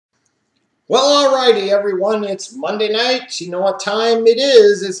Well, alrighty, everyone. It's Monday night. You know what time it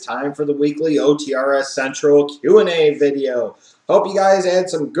is. It's time for the weekly OTRSCentral Q&A video. Hope you guys had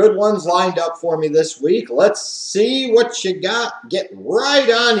some good ones lined up for me this week. Let's see what you got. Get right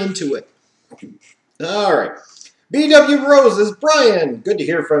on into it. All right. BW Roses, Bryan, good to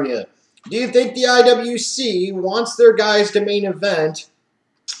hear from you. Do you think the IWC wants their guys to main event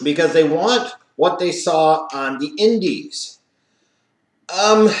because they want what they saw on the Indies?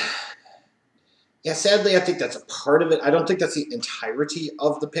 Yeah, sadly, I think that's a part of it. I don't think that's the entirety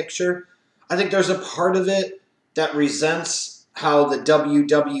of the picture. I think there's a part of it that resents how the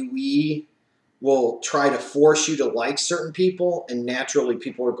WWE will try to force you to like certain people, and naturally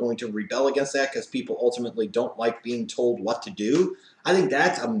people are going to rebel against that because people ultimately don't like being told what to do. I think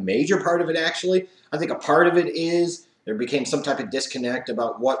that's a major part of it, actually. I think a part of it is there became some type of disconnect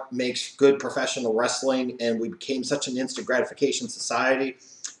about what makes good professional wrestling, and we became such an instant gratification society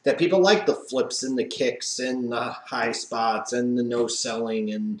that people like the flips and the kicks and the high spots and the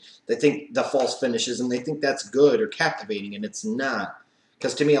no-selling, and they think the false finishes, and they think that's good or captivating, and it's not.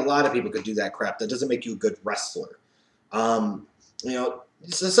 Because to me, a lot of people could do that crap. That doesn't make you a good wrestler. So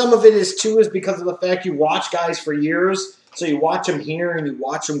some of it is, too, is because of the fact you watch guys for years. So you watch them here and you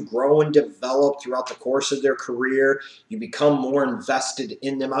watch them grow and develop throughout the course of their career. You become more invested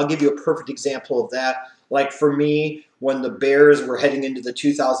in them. I'll give you a perfect example of that. Like for me, when the Bears were heading into the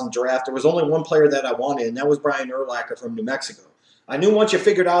 2000 draft, there was only one player that I wanted, and that was Bryan Urlacher from New Mexico. I knew once you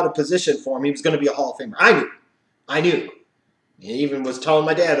figured out a position for him, he was going to be a Hall of Famer. I knew. He even was telling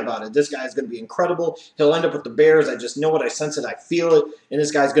my dad about it. This guy's going to be incredible. He'll end up with the Bears. I just know it. I sense it. I feel it. And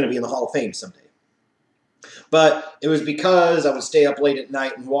this guy's going to be in the Hall of Fame someday. But it was because I would stay up late at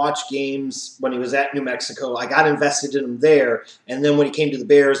night and watch games when he was at New Mexico. I got invested in him there. And then when he came to the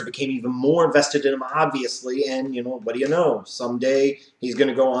Bears, I became even more invested in him, obviously. And, what do you know? Someday he's going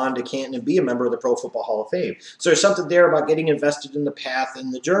to go on to Canton and be a member of the Pro Football Hall of Fame. So there's something there about getting invested in the path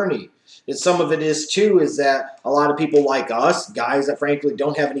and the journey. And some of it is, too, is that a lot of people like us, guys that frankly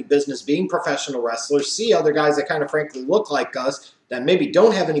don't have any business being professional wrestlers, see other guys that kind of frankly look like us that maybe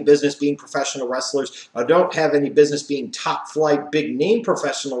don't have any business being professional wrestlers or don't have any business being top-flight, big-name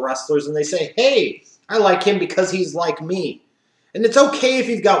professional wrestlers, and they say, hey, I like him because he's like me. And it's okay if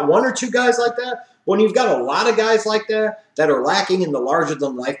you've got one or two guys like that. When you've got a lot of guys like that that are lacking in the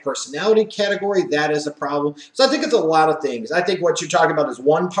larger-than-life personality category, that is a problem. So I think it's a lot of things. I think what you're talking about is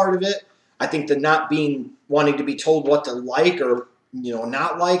one part of it. I think the not wanting to be told what to like or,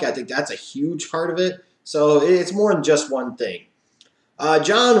 not like, I think that's a huge part of it. So it's more than just one thing.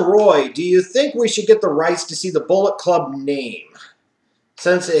 John Roy, do you think we should get the rights to see the Bullet Club name?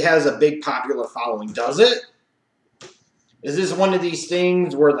 Since it has a big popular following, does it? Is this one of these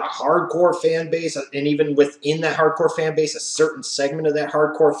things where the hardcore fan base, and even within that hardcore fan base, a certain segment of that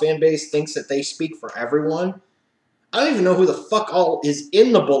hardcore fan base thinks that they speak for everyone? I don't even know who the fuck all is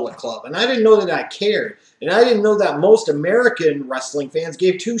in the Bullet Club, and I didn't know that I cared. And I didn't know that most American wrestling fans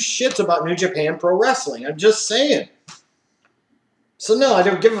gave two shits about New Japan Pro Wrestling. I'm just saying. So no, I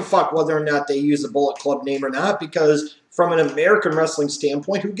don't give a fuck whether or not they use the Bullet Club name or not, because from an American wrestling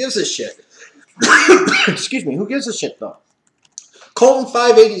standpoint, who gives a shit? Excuse me, who gives a shit, though?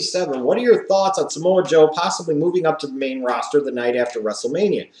 Colton587, what are your thoughts on Samoa Joe possibly moving up to the main roster the night after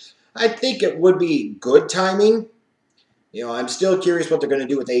WrestleMania? I think it would be good timing. I'm still curious what they're going to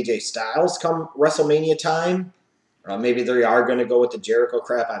do with AJ Styles come WrestleMania time. Maybe they are going to go with the Jericho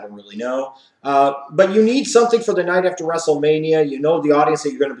crap. I don't really know. But you need something for the night after WrestleMania. You know the audience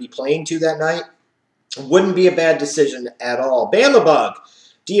that you're going to be playing to that night. Wouldn't be a bad decision at all. Bama Bug,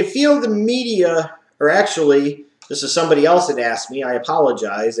 do you feel the media, or actually, this is somebody else that asked me. I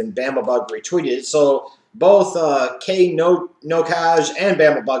apologize, and Bama Bug retweeted it. So both K Nokaj and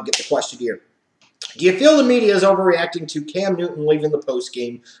Bama Bug get the question here. Do you feel the media is overreacting to Cam Newton leaving the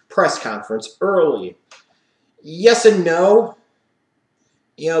post-game press conference early? Yes and no.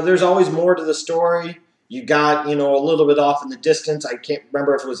 There's always more to the story. You got, a little bit off in the distance. I can't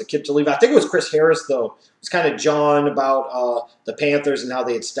remember if it was a kid to leave. I think it was Chris Harris, though. It was kind of John about the Panthers and how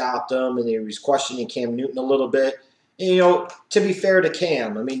they had stopped him, and he was questioning Cam Newton a little bit. And, to be fair to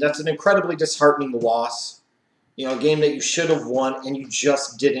Cam, that's an incredibly disheartening loss. A game that you should have won, and you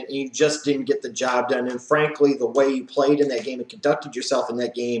just didn't. And you just didn't get the job done. And frankly, the way you played in that game and conducted yourself in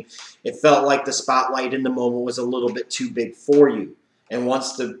that game, it felt like the spotlight in the moment was a little bit too big for you. And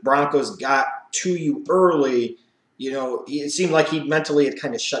once the Broncos got to you early, it seemed like he mentally had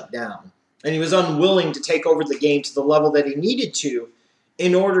kind of shut down. And he was unwilling to take over the game to the level that he needed to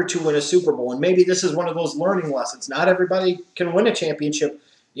in order to win a Super Bowl. And maybe this is one of those learning lessons. Not everybody can win a championship,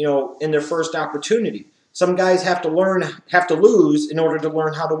 in their first opportunity. Some guys have to lose in order to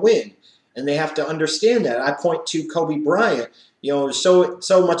learn how to win. And they have to understand that. I point to Kobe Bryant,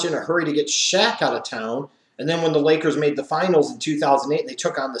 so much in a hurry to get Shaq out of town. And then when the Lakers made the finals in 2008 and they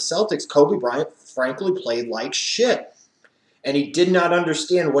took on the Celtics, Kobe Bryant frankly played like shit. And he did not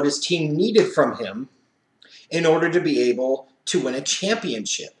understand what his team needed from him in order to be able to win a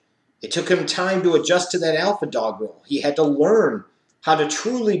championship. It took him time to adjust to that alpha dog role. He had to learn how to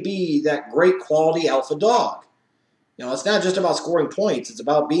truly be that great quality alpha dog. It's not just about scoring points. It's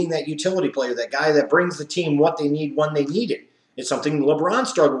about being that utility player, that guy that brings the team what they need when they need it. It's something LeBron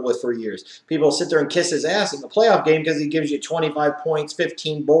struggled with for years. People sit there and kiss his ass in the playoff game because he gives you 25 points,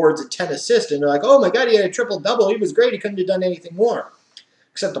 15 boards, and 10 assists. And they're like, oh my God, he had a triple-double. He was great. He couldn't have done anything more.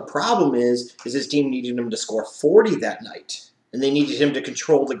 Except the problem is his team needed him to score 40 that night. And they needed him to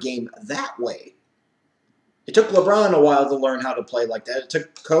control the game that way. It took LeBron a while to learn how to play like that. It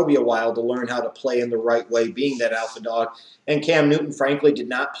took Kobe a while to learn how to play in the right way, being that alpha dog. And Cam Newton, frankly, did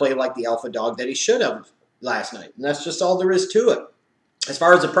not play like the alpha dog that he should have last night. And that's just all there is to it. As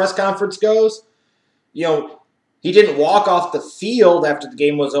far as the press conference goes, he didn't walk off the field after the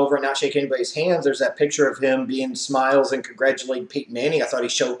game was over and not shake anybody's hands. There's that picture of him being smiles and congratulating Peyton Manning. I thought he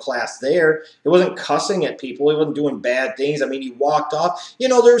showed class there. He wasn't cussing at people. He wasn't doing bad things. I mean, he walked off.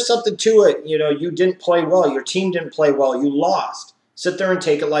 There's something to it. You didn't play well. Your team didn't play well. You lost. Sit there and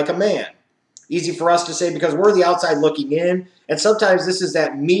take it like a man. Easy for us to say because we're the outside looking in. And sometimes this is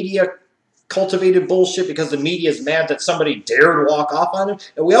that media cultivated bullshit because the media is mad that somebody dared walk off on him.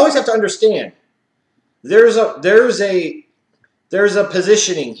 And we always have to understand, there's a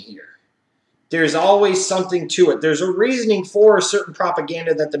positioning here. There's always something to it. There's a reasoning for a certain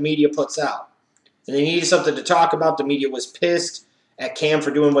propaganda that the media puts out. And they needed something to talk about. The media was pissed at Cam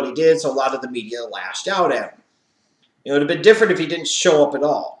for doing what he did, so a lot of the media lashed out at him. It would have been different if he didn't show up at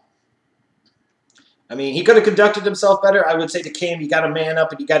all. I mean, he could have conducted himself better. I would say to Cam, you got to man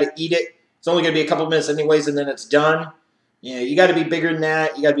up and you got to eat it. It's only going to be a couple minutes anyways, and then it's done. You got to be bigger than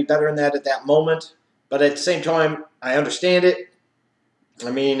that. You got to be better than that at that moment. But at the same time, I understand it. I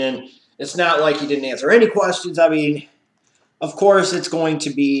mean, and it's not like he didn't answer any questions. I mean, of course it's going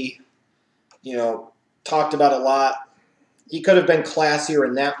to be, talked about a lot. He could have been classier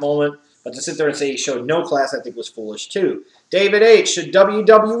in that moment, but to sit there and say he showed no class, I think was foolish too. David H., should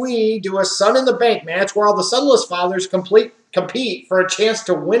WWE do a Son in the Bank match where all the sonless fathers compete for a chance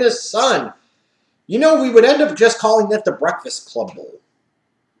to win a son? We would end up just calling that the Breakfast Club Bowl.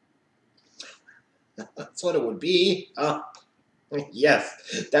 That's what it would be.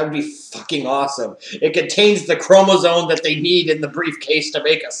 Yes, that would be fucking awesome. It contains the chromosome that they need in the briefcase to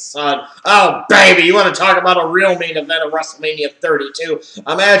make a son. Oh, baby, you want to talk about a real main event of WrestleMania 32?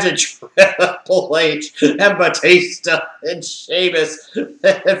 Imagine Triple H and Batista and Sheamus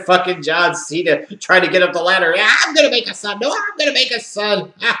and fucking John Cena trying to get up the ladder. Yeah, I'm going to make a son. No, I'm going to make a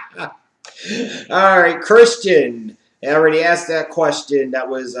son. All right, Christian. I already asked that question. That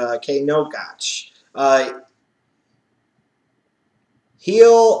was K. Nogach.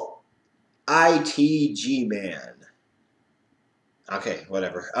 Heel ITG man. Okay,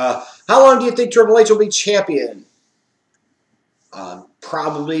 whatever. How long do you think Triple H will be champion?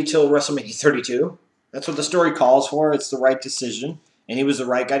 Probably till WrestleMania 32. That's what the story calls for. It's the right decision. And he was the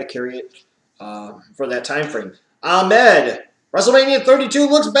right guy to carry it for that time frame. Ahmed. WrestleMania 32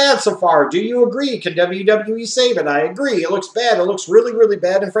 looks bad so far. Do you agree? Can WWE save it? I agree. It looks bad. It looks really, really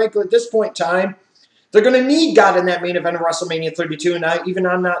bad. And frankly, at this point in time, they're going to need God in that main event of WrestleMania 32, and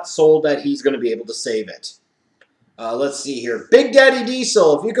I'm not sold that he's going to be able to save it. Let's see here. Big Daddy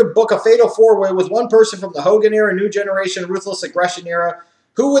Diesel, if you could book a fatal four-way with one person from the Hogan era, New Generation, Ruthless Aggression era,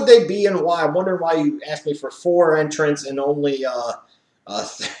 who would they be and why? I'm wondering why you asked me for 4 entrants and only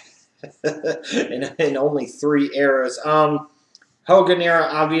and only 3 eras. Hogan era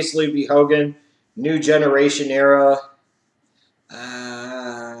obviously would be Hogan. New Generation era.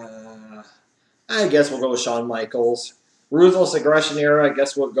 I guess we'll go with Shawn Michaels. Ruthless Aggression era, I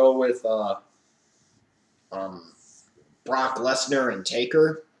guess we'll go with Brock Lesnar and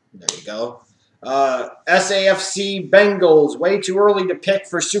Taker. There you go. SAFC Bengals, way too early to pick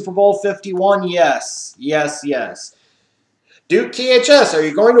for Super Bowl 51? Yes. Yes, yes. Duke THS, are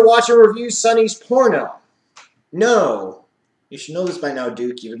you going to watch and review Sonny's porno? No. You should know this by now,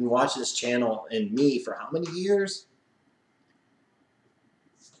 Duke. You've been watching this channel and me for how many years?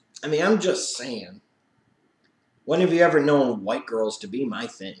 I mean, I'm just saying. When have you ever known white girls to be my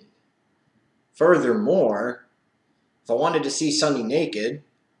thing? Furthermore, if I wanted to see Sonny naked,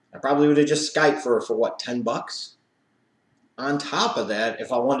 I probably would have just Skyped for what, $10? On top of that,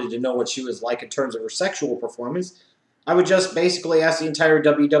 if I wanted to know what she was like in terms of her sexual performance, I would just basically ask the entire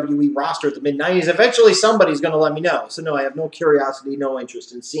WWE roster at the mid-90s. Eventually, somebody's going to let me know. So, no, I have no curiosity, no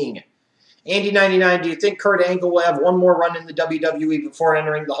interest in seeing it. Andy99, do you think Kurt Angle will have one more run in the WWE before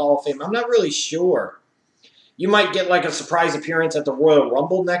entering the Hall of Fame? I'm not really sure. You might get like a surprise appearance at the Royal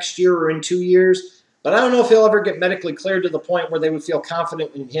Rumble next year or in 2 years, but I don't know if he'll ever get medically cleared to the point where they would feel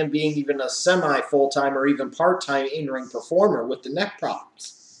confident in him being even a semi-full-time or even part-time in-ring performer with the neck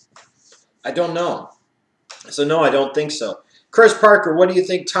problems. I don't know. So no, I don't think so. Chris Parker, what do you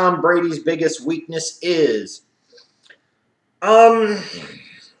think Tom Brady's biggest weakness is? I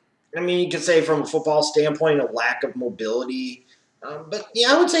mean, you could say from a football standpoint, a lack of mobility. But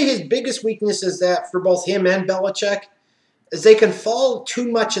yeah, I would say his biggest weakness is that for both him and Belichick, is they can fall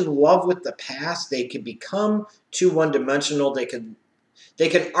too much in love with the past. They can become too one-dimensional. They can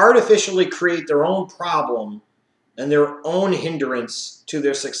artificially create their own problem and their own hindrance to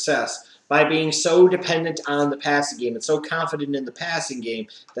their success by being so dependent on the passing game and so confident in the passing game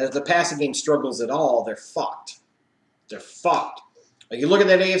that if the passing game struggles at all, they're fucked. They're fucked. Like you look at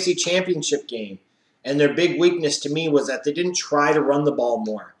that AFC Championship game, and their big weakness to me was that they didn't try to run the ball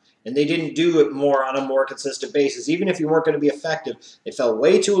more. And they didn't do it more on a more consistent basis. Even if you weren't going to be effective, they fell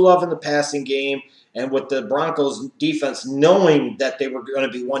way too low in the passing game. And with the Broncos defense knowing that they were going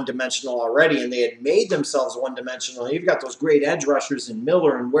to be one-dimensional already, and they had made themselves one-dimensional, you've got those great edge rushers in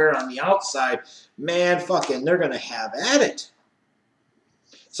Miller and Ware on the outside, man, fucking, they're going to have at it.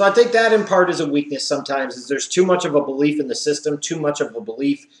 So I think that in part is a weakness sometimes, is there's too much of a belief in the system, too much of a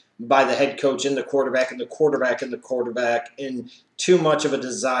belief by the head coach in the quarterback and the quarterback and the quarterback, and too much of a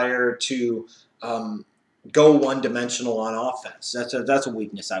desire to go one-dimensional on offense. That's a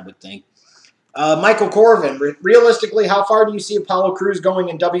weakness, I would think. Michael Corvin, realistically, how far do you see Apollo Crews going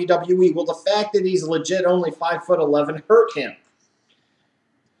in WWE? Will the fact that he's legit only 5'11" hurt him?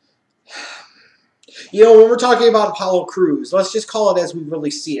 You know, when we're talking about Apollo Crews, let's just call it as we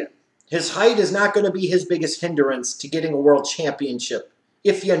really see it. His height is not going to be his biggest hindrance to getting a world championship,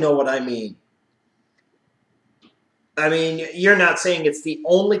 if you know what I mean. I mean, you're not saying it's the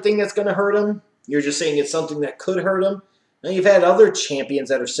only thing that's going to hurt him. You're just saying it's something that could hurt him. Now, you've had other champions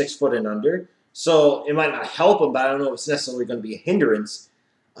that are 6 foot and under, so it might not help him, but I don't know if it's necessarily going to be a hindrance.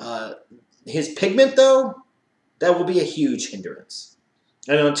 His pigment, though, that will be a huge hindrance.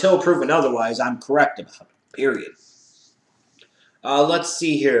 And until proven otherwise, I'm correct about it, period. Let's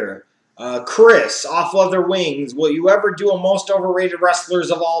see here. Chris, Off Leather Wings, will you ever do a most overrated wrestlers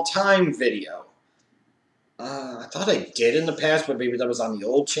of all time video? I thought I did in the past, but maybe that was on the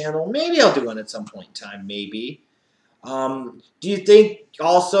old channel. Maybe I'll do one at some point in time, maybe. Do you think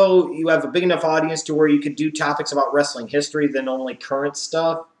also you have a big enough audience to where you could do topics about wrestling history than only current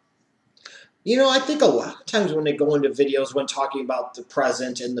stuff? You know, I think a lot of times when they go into videos when talking about the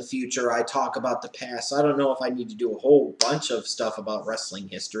present and the future, I talk about the past. I don't know if I need to do a whole bunch of stuff about wrestling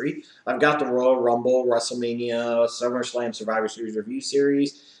history. I've got the Royal Rumble, WrestleMania, SummerSlam, Survivor Series Review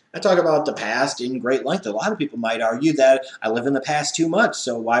Series. I talk about the past in great length. A lot of people might argue that I live in the past too much,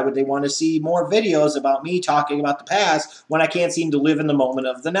 so why would they want to see more videos about me talking about the past when I can't seem to live in the moment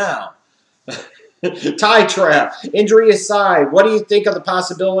of the now? Tie Trap. Injury aside, what do you think of the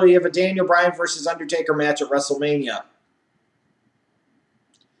possibility of a Daniel Bryan versus Undertaker match at WrestleMania?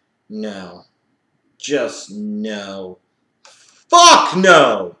 No. Just no. Fuck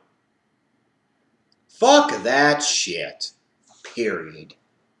no! Fuck that shit. Period.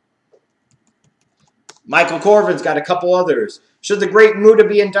 Michael Corvin's got a couple others. Should the Great Muta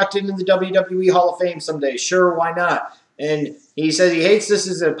be inducted into the WWE Hall of Fame someday? Sure, why not? And he says he hates this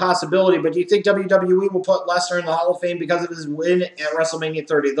as a possibility, but do you think WWE will put Lesnar in the Hall of Fame because of his win at WrestleMania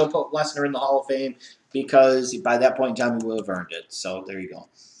 30? They'll put Lesnar in the Hall of Fame because by that point in time he will have earned it. So there you go.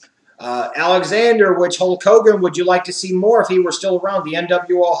 Alexander, which Hulk Hogan would you like to see more if he were still around? The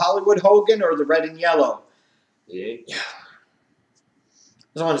NWO Hollywood Hogan or the red and yellow? Yeah.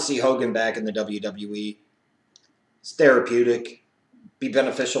 I just want to see Hogan back in the WWE. It's therapeutic. Be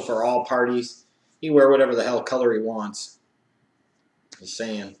beneficial for all parties. He wear whatever the hell color he wants. Just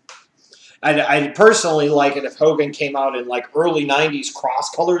saying. I'd personally like it if Hogan came out in like early 90s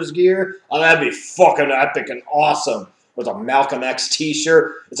cross colors gear. Oh, that'd be fucking epic and awesome. With a Malcolm X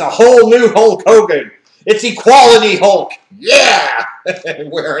t-shirt. It's a whole new Hulk Hogan. It's Equality Hulk. Yeah!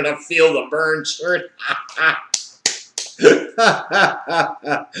 Wearing a Feel the Burn shirt.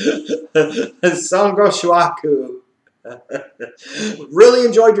 Songo Shuaku. Really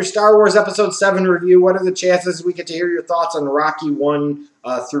enjoyed your Star Wars Episode 7 review. What are the chances we get to hear your thoughts on Rocky 1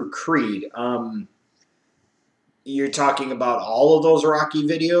 through Creed? You're talking about all of those Rocky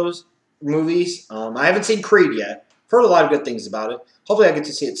movies? I haven't seen Creed yet. Heard a lot of good things about it. Hopefully I get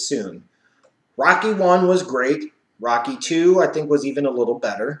to see it soon. Rocky 1 was great. Rocky 2 I think was even a little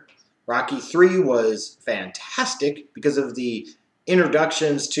better. Rocky 3 was fantastic because of the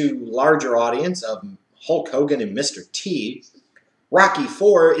introductions to larger audience of Hulk Hogan and Mr. T, Rocky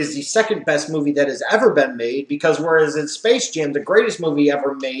IV is the second best movie that has ever been made, because whereas in Space Jam, the greatest movie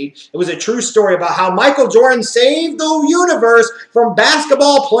ever made, it was a true story about how Michael Jordan saved the universe from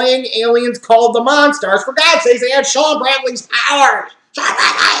basketball-playing aliens called the Monstars. For God's sakes, they had Sean Bradley's powers. Sean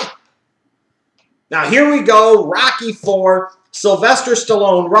Bradley! Now here we go, Rocky IV. Sylvester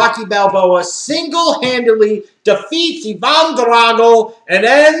Stallone, Rocky Balboa, single-handedly defeats Ivan Drago and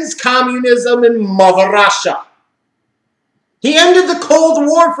ends communism in Mother Russia. He ended the Cold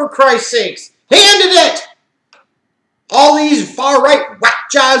War, for Christ's sakes. He ended it! All these far-right whack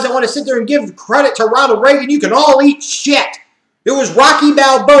jobs that want to sit there and give credit to Ronald Reagan, you can all eat shit. It was Rocky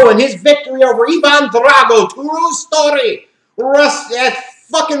Balboa and his victory over Ivan Drago. True story. At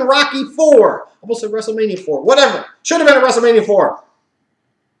fucking Rocky IV. I almost said WrestleMania 4. Whatever. Should have been at WrestleMania 4.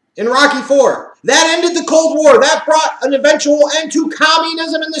 In Rocky IV. That ended the Cold War. That brought an eventual end to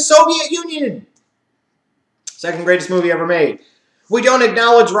communism in the Soviet Union. Second greatest movie ever made. We don't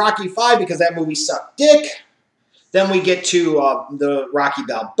acknowledge Rocky V because that movie sucked dick. Then we get to the Rocky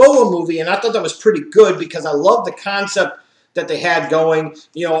Balboa movie, and I thought that was pretty good because I love the concept that they had going.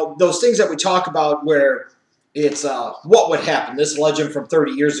 You know, those things that we talk about where it's what would happen, this legend from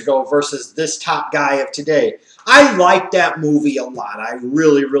 30 years ago versus this top guy of today. I liked that movie a lot. I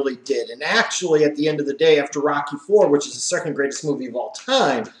really, really did. And actually, at the end of the day, after Rocky IV, which is the second greatest movie of all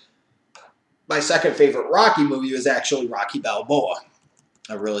time, my second favorite Rocky movie was actually Rocky Balboa.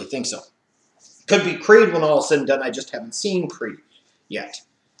 I really think so. Could be Creed when all is said and done. I just haven't seen Creed yet.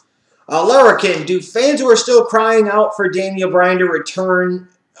 Larrikin, do fans who are still crying out for Daniel Bryan to return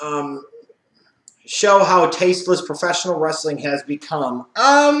show how tasteless professional wrestling has become?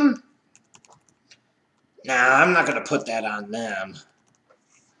 Nah, I'm not going to put that on them.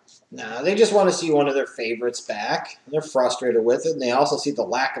 Nah, they just want to see one of their favorites back. They're frustrated with it, and they also see the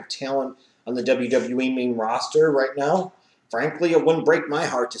lack of talent on the WWE main roster right now. Frankly, it wouldn't break my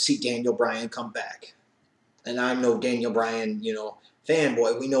heart to see Daniel Bryan come back. And I'm no Daniel Bryan,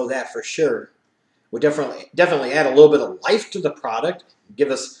 fanboy. We know that for sure. Would definitely add a little bit of life to the product.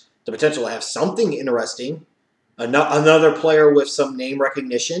 Give us the potential to have something interesting. Another player with some name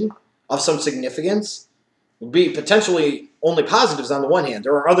recognition of some significance. Would be potentially only positives on the one hand.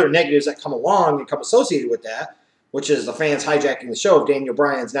 There are other negatives that come along and come associated with that, which is the fans hijacking the show if Daniel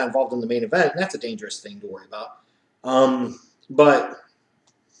Bryan's not involved in the main event. And that's a dangerous thing to worry about. But,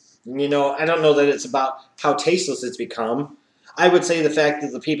 I don't know that it's about how tasteless it's become. I would say the fact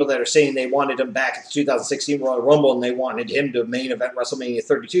that the people that are saying they wanted him back at the 2016 Royal Rumble and they wanted him to main event WrestleMania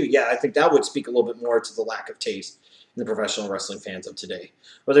 32, yeah, I think that would speak a little bit more to the lack of taste in the professional wrestling fans of today.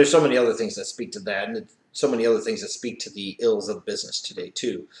 But there's so many other things that speak to that, and so many other things that speak to the ills of business today,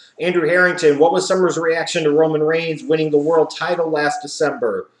 too. Andrew Harrington, what was Summer's reaction to Roman Reigns winning the world title last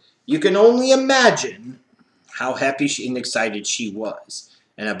December? You can only imagine how happy and excited she was.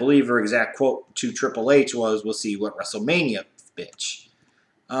 And I believe her exact quote to Triple H was, "We'll see you at WrestleMania, bitch."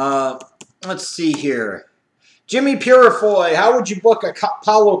 Let's see here. Jimmy Purifoy, how would you book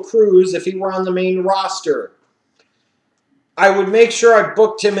Apollo Crews if he were on the main roster? I would make sure I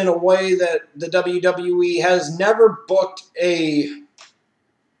booked him in a way that the WWE has never booked a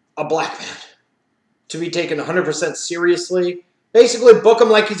black man to be taken 100% seriously. Basically, book him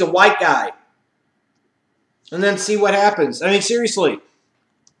like he's a white guy. And then see what happens. I mean, seriously.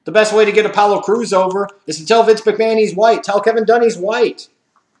 The best way to get Apollo Crews over is to tell Vince McMahon he's white. Tell Kevin Dunn he's white.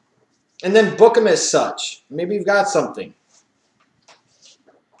 And then book him as such. Maybe you've got something.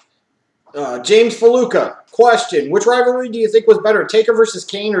 James Faluca, question. Which rivalry do you think was better, Taker versus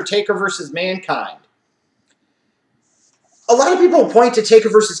Kane or Taker versus Mankind? A lot of people point to Taker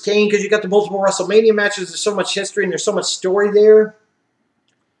versus Kane because you got the multiple WrestleMania matches. There's so much history and there's so much story there.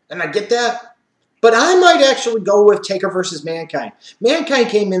 And I get that. But I might actually go with Taker versus Mankind. Mankind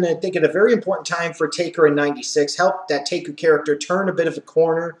came in, I think, at a very important time for Taker in '96. Helped that Taker character turn a bit of a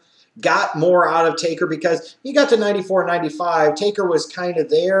corner. Got more out of Taker because you got to 94, 95. Taker was kind of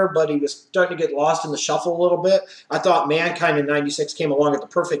there, but he was starting to get lost in the shuffle a little bit. I thought Mankind in '96 came along at the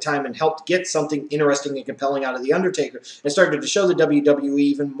perfect time and helped get something interesting and compelling out of The Undertaker and started to show the WWE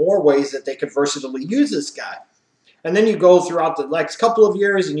even more ways that they could versatilely use this guy. And then you go throughout the next couple of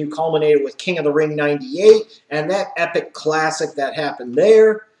years and you culminate it with King of the Ring '98 and that epic classic that happened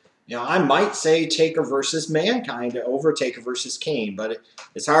there. I might say Taker versus Mankind over Taker versus Kane, but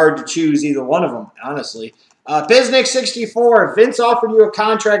it's hard to choose either one of them, honestly. Biznick64, if Vince offered you a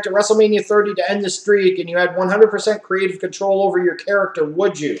contract at WrestleMania 30 to end the streak and you had 100% creative control over your character,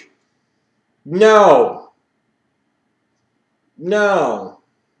 would you? No. No.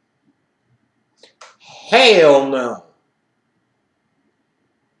 Hell no.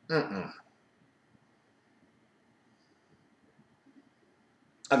 I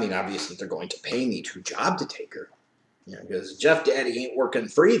mean, obviously they're going to pay me to job to take her. You know, because Jeff Daddy ain't working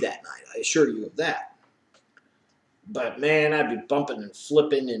free that night. I assure you of that. But, man, I'd be bumping and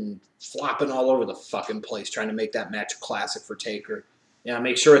flipping and flopping all over the fucking place trying to make that match a classic for Taker. You know,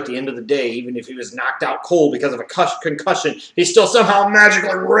 make sure at the end of the day, even if he was knocked out cold because of a concussion, he still somehow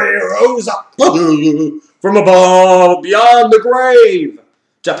magically rose up from above, beyond the grave,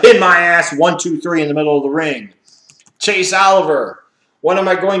 to pin my ass 1, 2, 3 in the middle of the ring. Chase Oliver, when am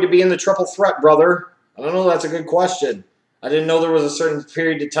I going to be in the triple threat, brother? I don't know. That's a good question. I didn't know there was a certain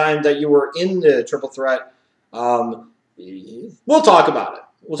period of time that you were in the triple threat. We'll talk about it.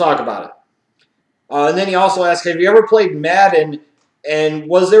 We'll talk about it. And then he also asked, have you ever played Madden, and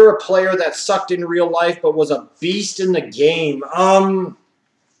was there a player that sucked in real life but was a beast in the game? Oh,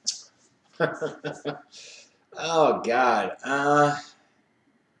 God.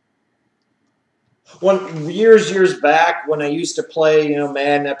 Years back when I used to play,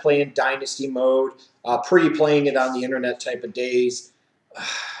 Madden, I play in Dynasty mode, pre-playing it on the internet type of days.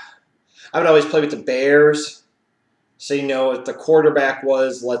 I would always play with the Bears. So, if the quarterback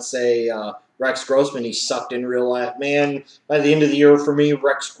was, let's say, Rex Grossman, he sucked in real life. Man, by the end of the year for me,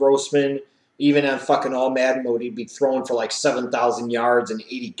 Rex Grossman, even on fucking all Madden mode, he'd be throwing for like 7,000 yards and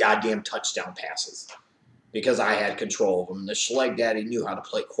 80 goddamn touchdown passes. Because I had control of him. The Schleg Daddy knew how to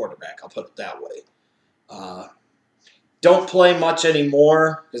play quarterback, I'll put it that way. Don't play much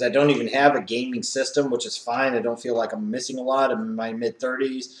anymore because I don't even have a gaming system, which is fine. I don't feel like I'm missing a lot. I'm in my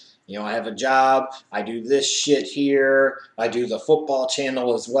mid-30s. I have a job. I do this shit here. I do the football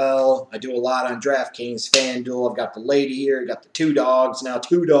channel as well. I do a lot on DraftKings, FanDuel. I've got the lady here. I got the 2 dogs. Now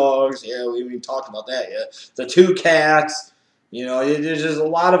 2 dogs. Yeah, we haven't even talked about that yet. The 2 cats. There's just a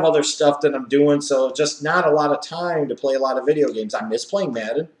lot of other stuff that I'm doing, so just not a lot of time to play a lot of video games. I miss playing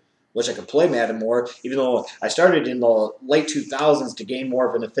Madden. Wish I could play Madden more, even though I started in the late 2000s to gain more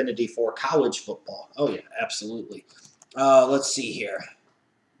of an affinity for college football. Oh, yeah, absolutely. Let's see here.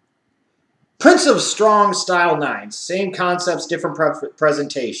 Prince of Strong Style 9. Same concepts, different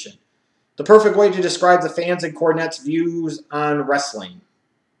presentation. The perfect way to describe the fans and Cornette's views on wrestling.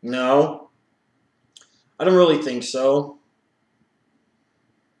 No. I don't really think so.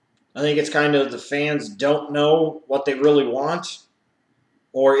 I think it's kind of the fans don't know what they really want.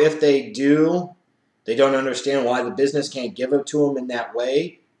 Or if they do, they don't understand why the business can't give it to them in that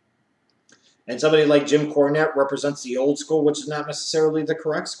way. And somebody like Jim Cornette represents the old school, which is not necessarily the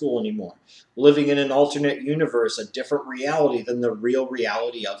correct school anymore. Living in an alternate universe, a different reality than the real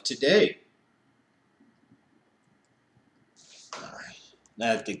reality of today. All right.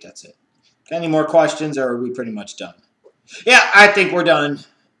 I think that's it. Got any more questions, or are we pretty much done? Yeah, I think we're done.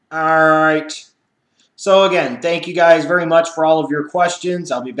 All right. So again, thank you guys very much for all of your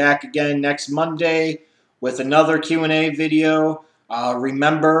questions. I'll be back again next Monday with another Q&A video.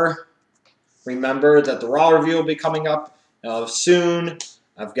 Remember that the Raw review will be coming up soon.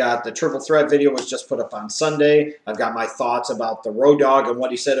 I've got the Triple Threat video, which just put up on Sunday. I've got my thoughts about the Road Dogg and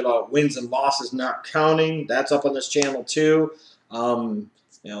what he said about wins and losses not counting. That's up on this channel too. So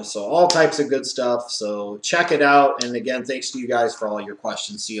all types of good stuff. So check it out. And again, thanks to you guys for all your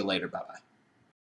questions. See you later. Bye-bye.